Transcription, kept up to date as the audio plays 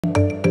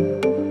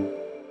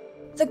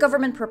The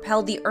government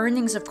propelled the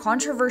earnings of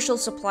controversial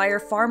supplier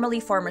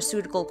Pharmally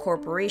Pharmaceutical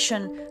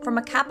Corporation from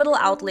a capital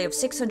outlay of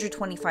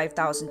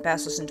 625,000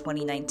 pesos in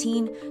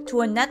 2019 to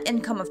a net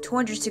income of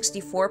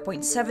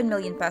 264.7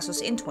 million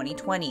pesos in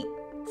 2020.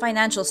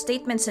 Financial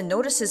statements and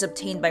notices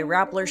obtained by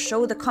Rappler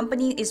show the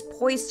company is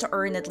poised to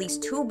earn at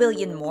least 2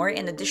 billion more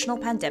in additional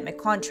pandemic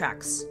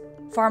contracts.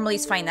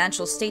 Pharmally's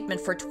financial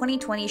statement for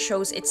 2020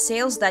 shows its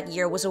sales that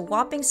year was a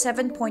whopping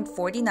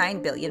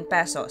 7.49 billion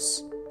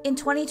pesos. In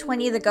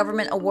 2020, the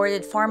government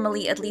awarded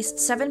Pharmally at least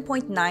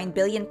 7.9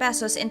 billion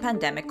pesos in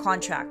pandemic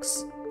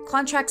contracts.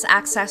 Contracts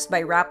accessed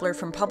by Rappler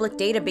from public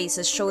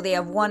databases show they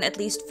have won at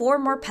least 4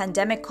 more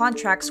pandemic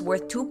contracts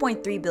worth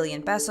 2.3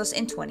 billion pesos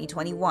in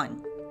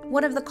 2021.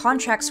 One of the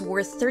contracts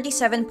worth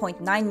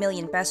 37.9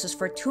 million pesos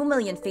for 2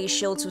 million face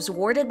shields was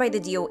awarded by the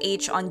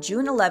DOH on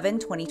June 11,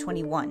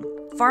 2021.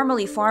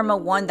 Pharmally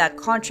Pharma won that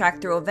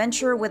contract through a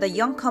venture with a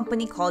young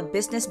company called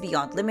Business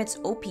Beyond Limits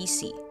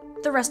 (OPC).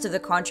 The rest of the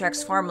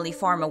contracts Pharmally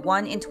Pharma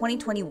won in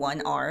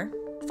 2021 are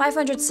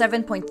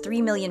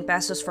 507.3 million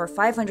pesos for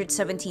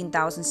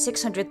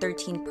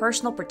 517,613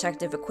 personal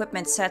protective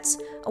equipment sets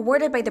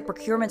awarded by the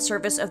Procurement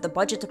Service of the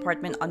Budget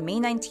Department on May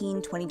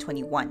 19,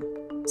 2021.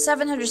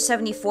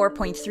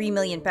 774.3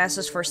 million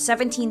pesos for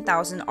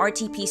 17,000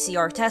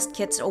 RT-PCR test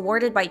kits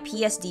awarded by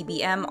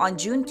PSDBM on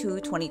June 2,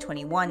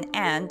 2021,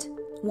 and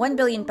 1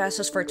 billion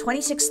pesos for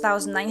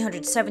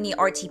 26,970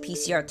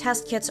 RT-PCR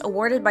test kits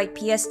awarded by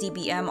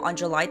PSDBM on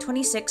July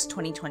 26,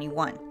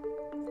 2021.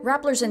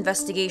 Rappler's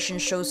investigation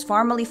shows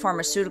Pharmally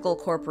Pharmaceutical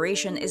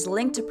Corporation is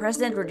linked to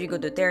President Rodrigo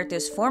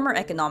Duterte's former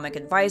economic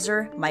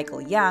advisor,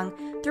 Michael Yang,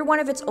 through one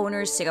of its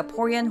owners,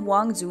 Singaporean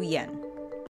Huang Zuyen.